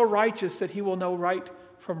be so righteous that he will know right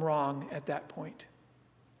from wrong at that point.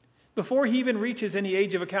 Before he even reaches any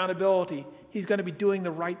age of accountability, he's going to be doing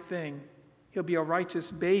the right thing. He'll be a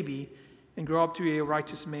righteous baby and grow up to be a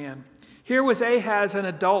righteous man. Here was Ahaz, an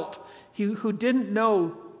adult who didn't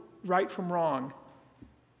know right from wrong.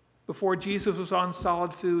 Before Jesus was on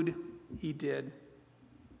solid food, he did.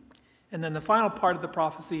 And then the final part of the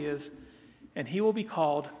prophecy is, and he will be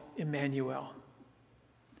called Emmanuel.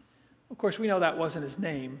 Of course, we know that wasn't his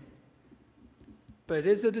name, but it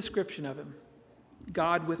is a description of him,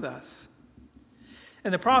 God with us.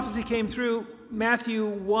 And the prophecy came through. Matthew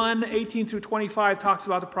 1:18 through 25 talks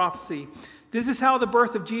about the prophecy. This is how the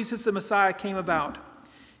birth of Jesus the Messiah came about.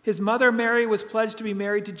 His mother Mary was pledged to be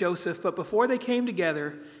married to Joseph, but before they came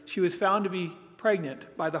together, she was found to be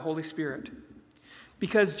pregnant by the Holy Spirit.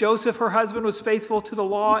 Because Joseph, her husband, was faithful to the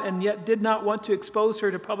law and yet did not want to expose her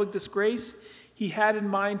to public disgrace, he had in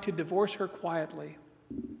mind to divorce her quietly.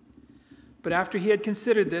 But after he had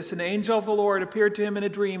considered this, an angel of the Lord appeared to him in a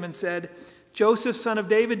dream and said, Joseph, son of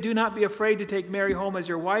David, do not be afraid to take Mary home as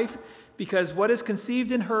your wife, because what is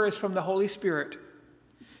conceived in her is from the Holy Spirit.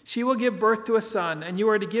 She will give birth to a son, and you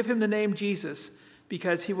are to give him the name Jesus,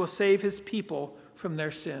 because he will save his people from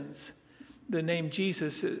their sins. The name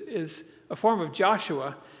Jesus is a form of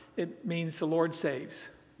Joshua. It means the Lord saves.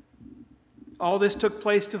 All this took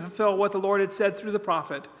place to fulfill what the Lord had said through the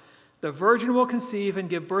prophet. The virgin will conceive and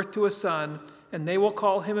give birth to a son, and they will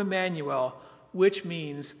call him Emmanuel, which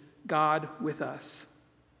means God with us.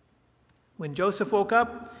 When Joseph woke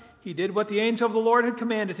up, he did what the angel of the Lord had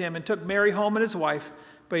commanded him and took Mary home and his wife,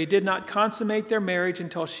 but he did not consummate their marriage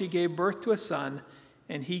until she gave birth to a son,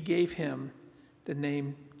 and he gave him the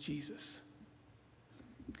name Jesus.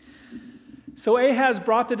 So Ahaz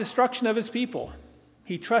brought the destruction of his people.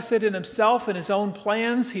 He trusted in himself and his own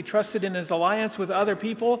plans. He trusted in his alliance with other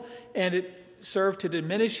people, and it served to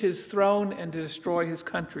diminish his throne and to destroy his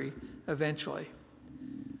country eventually.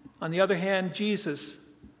 On the other hand, Jesus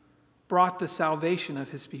brought the salvation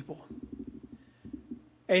of his people.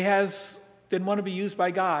 Ahaz didn't want to be used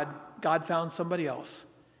by God. God found somebody else.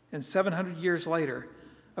 And 700 years later,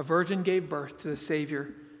 a virgin gave birth to the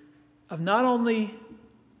Savior of not only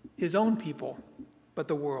his own people, but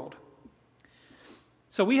the world.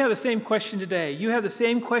 So we have the same question today. You have the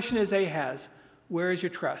same question as Ahaz. Where is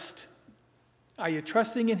your trust? Are you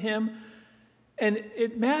trusting in him? And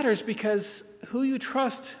it matters because who you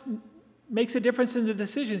trust makes a difference in the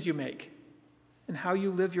decisions you make and how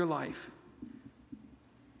you live your life.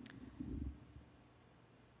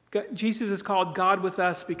 Jesus is called God with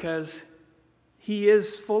us because he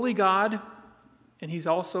is fully God and he's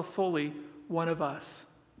also fully one of us.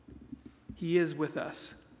 He is with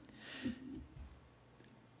us.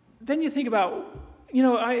 Then you think about,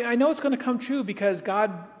 I know it's going to come true because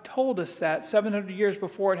God told us that 700 years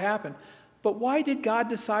before it happened. But why did God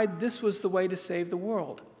decide this was the way to save the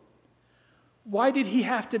world? Why did he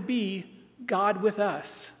have to be God with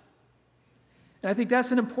us? And I think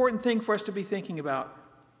that's an important thing for us to be thinking about.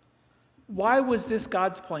 Why was this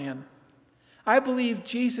God's plan? I believe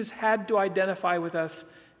Jesus had to identify with us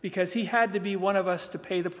because he had to be one of us to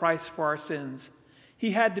pay the price for our sins.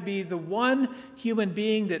 He had to be the one human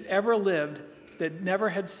being that ever lived that never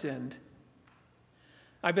had sinned.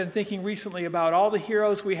 I've been thinking recently about all the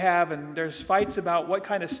heroes we have, and there's fights about what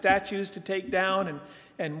kind of statues to take down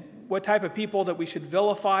and what type of people that we should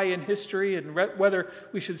vilify in history, and whether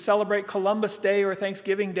we should celebrate Columbus Day or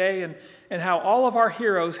Thanksgiving Day, and how all of our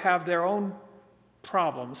heroes have their own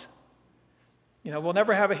problems. You know, we'll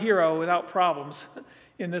never have a hero without problems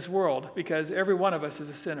in this world because every one of us is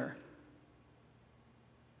a sinner.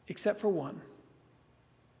 Except for one.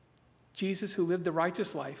 Jesus, who lived the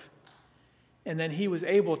righteous life, and then he was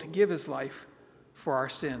able to give his life for our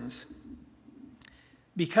sins.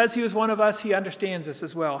 Because he was one of us, he understands us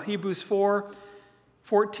as well. Hebrews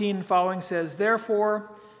 4:14 following says,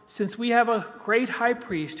 "Therefore, since we have a great high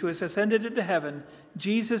priest who has ascended into heaven,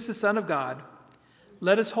 Jesus, the Son of God,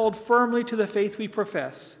 let us hold firmly to the faith we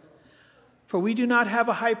profess. For we do not have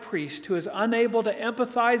a high priest who is unable to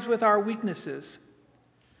empathize with our weaknesses,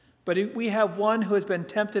 but we have one who has been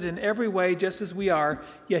tempted in every way just as we are,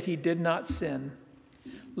 yet he did not sin.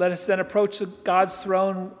 Let us then approach God's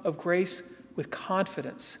throne of grace with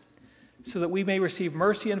confidence, so that we may receive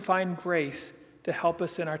mercy and find grace to help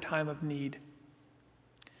us in our time of need."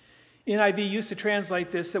 NIV used to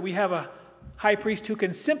translate this that we have a high priest who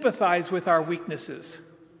can sympathize with our weaknesses.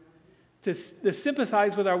 To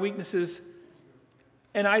sympathize with our weaknesses,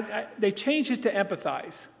 and they changed it to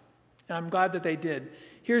empathize, and I'm glad that they did.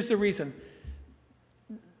 Here's the reason.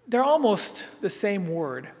 They're almost the same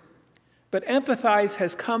word, but empathize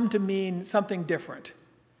has come to mean something different.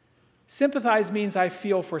 Sympathize means I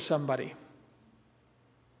feel for somebody.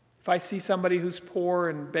 If I see somebody who's poor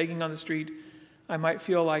and begging on the street, I might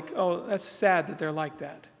feel like, oh, that's sad that they're like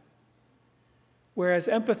that. Whereas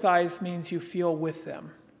empathize means you feel with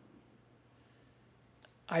them.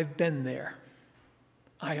 I've been there.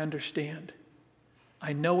 I understand.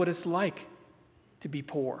 I know what it's like to be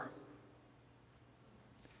poor.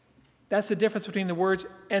 That's the difference between the words,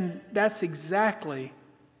 and that's exactly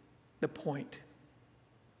the point.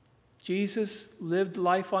 Jesus lived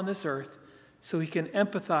life on this earth so he can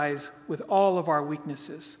empathize with all of our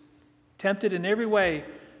weaknesses. Tempted in every way,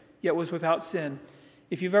 yet was without sin.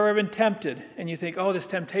 If you've ever been tempted and you think, oh, this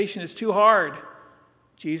temptation is too hard,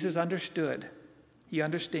 Jesus understood. He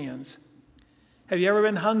understands. Have you ever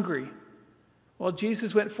been hungry? Well,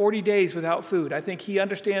 Jesus went 40 days without food. I think he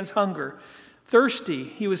understands hunger. Thirsty.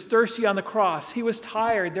 He was thirsty on the cross. He was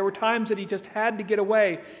tired. There were times that he just had to get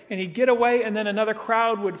away. And he'd get away and then another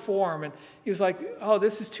crowd would form. And he was like, oh,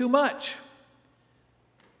 this is too much.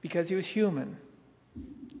 Because he was human.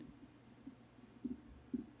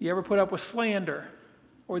 You ever put up with slander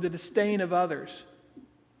or the disdain of others?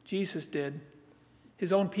 Jesus did.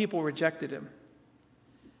 His own people rejected him.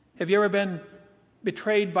 Have you ever been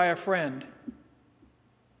betrayed by a friend?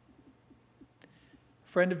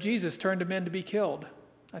 A friend of Jesus turned him in to be killed.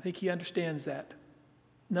 I think he understands that.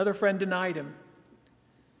 Another friend denied him.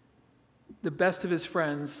 The best of his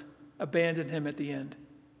friends abandoned him at the end.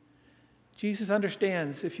 Jesus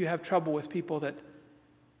understands if you have trouble with people that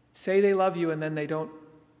say they love you and then they don't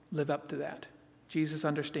live up to that. Jesus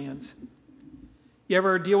understands. You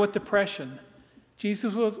ever deal with depression?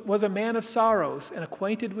 Jesus was a man of sorrows and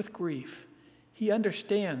acquainted with grief. He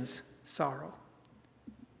understands sorrow.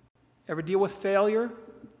 Ever deal with failure?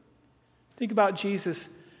 Think about Jesus.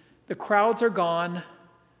 The crowds are gone.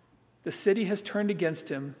 The city has turned against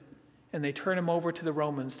him, and they turn him over to the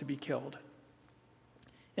Romans to be killed.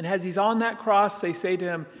 And as he's on that cross, they say to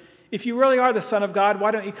him, if you really are the Son of God,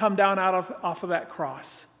 why don't you come down off of that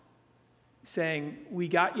cross? Saying, we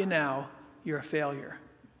got you now, you're a failure.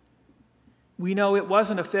 We know it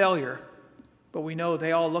wasn't a failure, but we know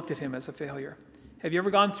they all looked at him as a failure. Have you ever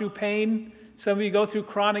gone through pain? Some of you go through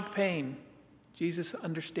chronic pain. Jesus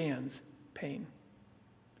understands pain.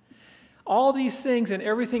 All these things and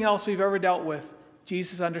everything else we've ever dealt with,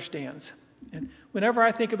 Jesus understands. And whenever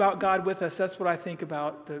I think about God with us, that's what I think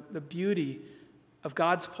about, the beauty of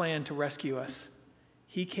God's plan to rescue us.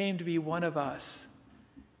 He came to be one of us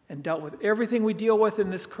and dealt with everything we deal with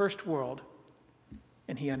in this cursed world,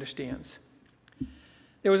 and he understands.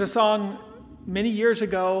 There was a song many years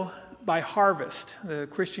ago by Harvest, the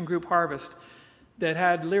Christian group Harvest, that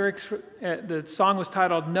had lyrics. The song was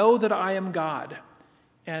titled, Know That I Am God.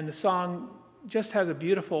 And the song just has a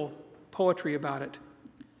beautiful poetry about it.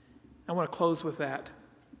 I want to close with that.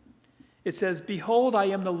 It says, behold, I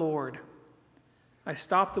am the Lord. I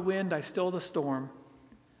stop the wind, I still the storm.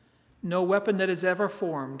 No weapon that is ever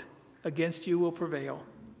formed against you will prevail.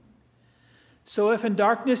 So if in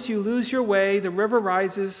darkness you lose your way, the river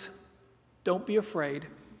rises, don't be afraid.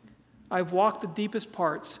 I've walked the deepest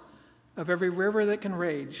parts of every river that can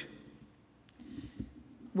rage.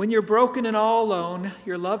 When you're broken and all alone,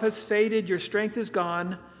 your love has faded, your strength is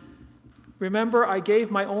gone, remember I gave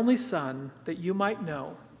my only Son that you might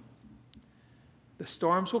know. The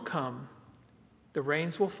storms will come, the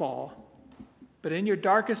rains will fall, but in your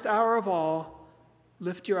darkest hour of all,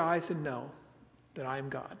 lift your eyes and know that I am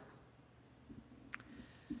God.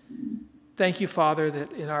 Thank you, Father,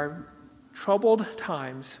 that in our troubled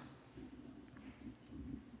times,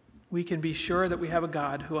 we can be sure that we have a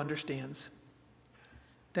God who understands.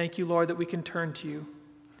 Thank you, Lord, that we can turn to you.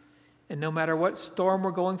 And no matter what storm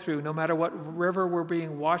we're going through, no matter what river we're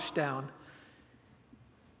being washed down,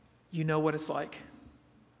 you know what it's like,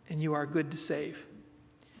 and you are good to save.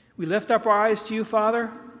 We lift up our eyes to you, Father,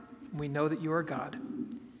 and we know that you are God.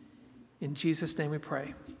 In Jesus' name we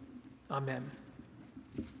pray. Amen.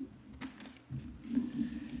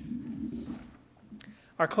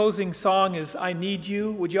 Our closing song is I Need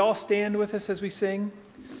You. Would you all stand with us as we sing?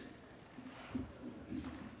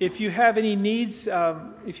 If you have any needs,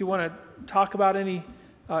 if you want to talk about any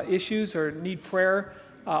issues or need prayer,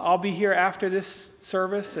 I'll be here after this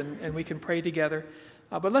service and we can pray together.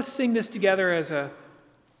 But let's sing this together as a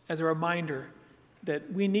reminder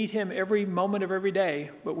that we need him every moment of every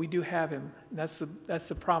day, but we do have him. And that's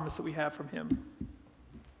the promise that we have from him.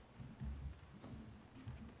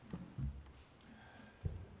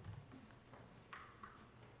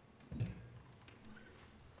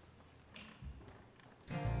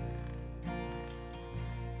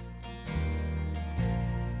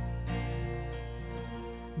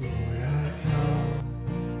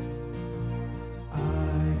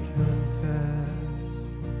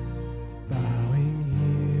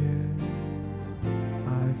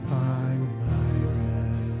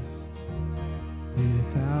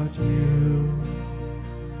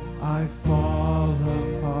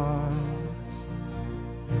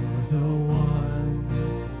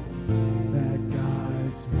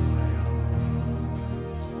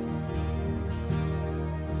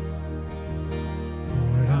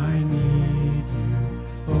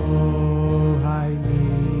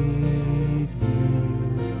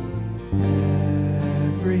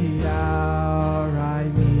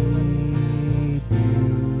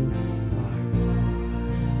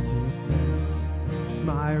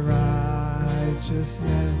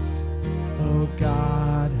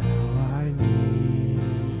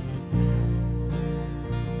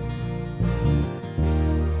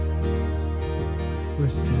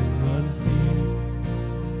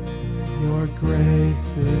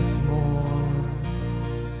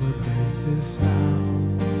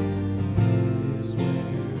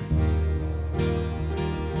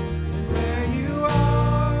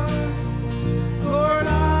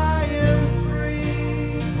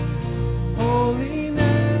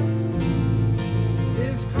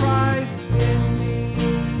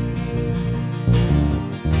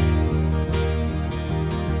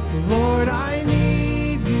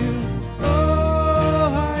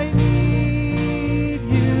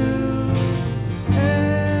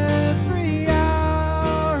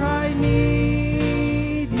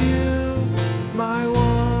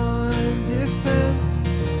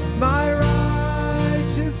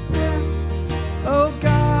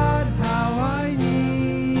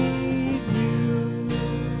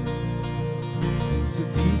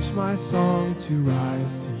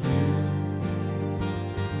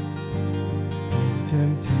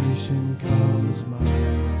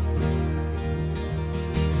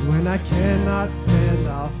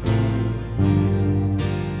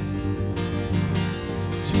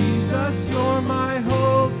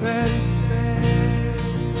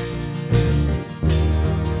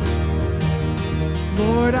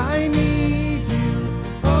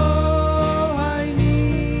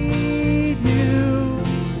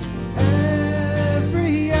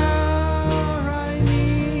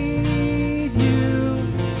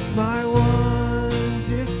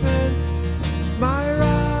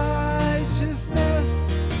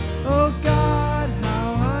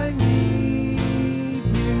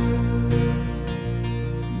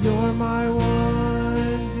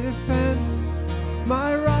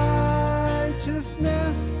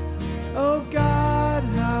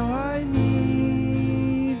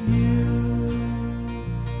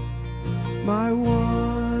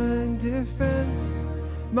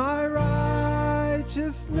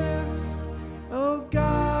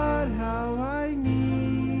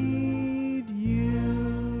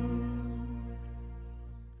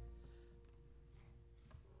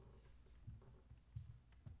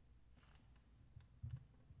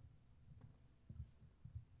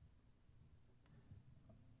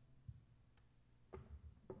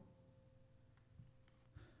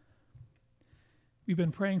 We've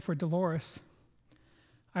been praying for Dolores,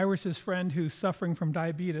 Iris's friend who's suffering from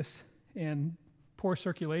diabetes and poor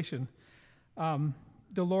circulation.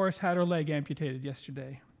 Dolores had her leg amputated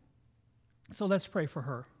yesterday. So let's pray for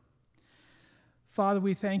her. Father,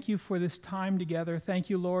 we thank you for this time together. Thank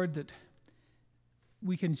you, Lord, that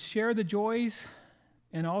we can share the joys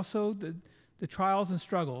and also the trials and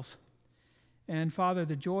struggles. And Father,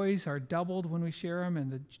 the joys are doubled when we share them, and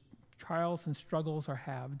the trials and struggles are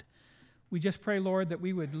halved. We just pray, Lord, that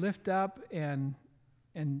we would lift up and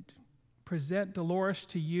present Dolores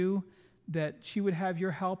to you, that she would have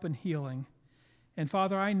your help and healing. And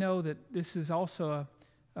Father, I know that this is also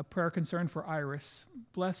a prayer concern for Iris.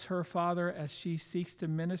 Bless her, Father, as she seeks to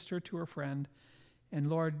minister to her friend. And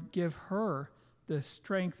Lord, give her the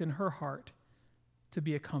strength in her heart to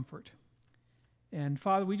be a comfort. And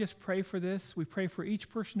Father, we just pray for this. We pray for each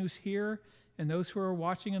person who's here and those who are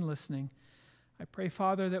watching and listening. I pray,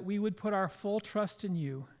 Father, that we would put our full trust in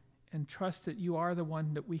you and trust that you are the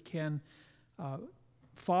one that we can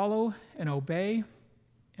follow and obey,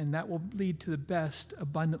 and that will lead to the best,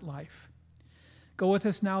 abundant life. Go with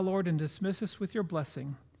us now, Lord, and dismiss us with your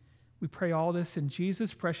blessing. We pray all this in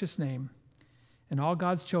Jesus' precious name. And all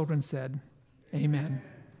God's children said, Amen.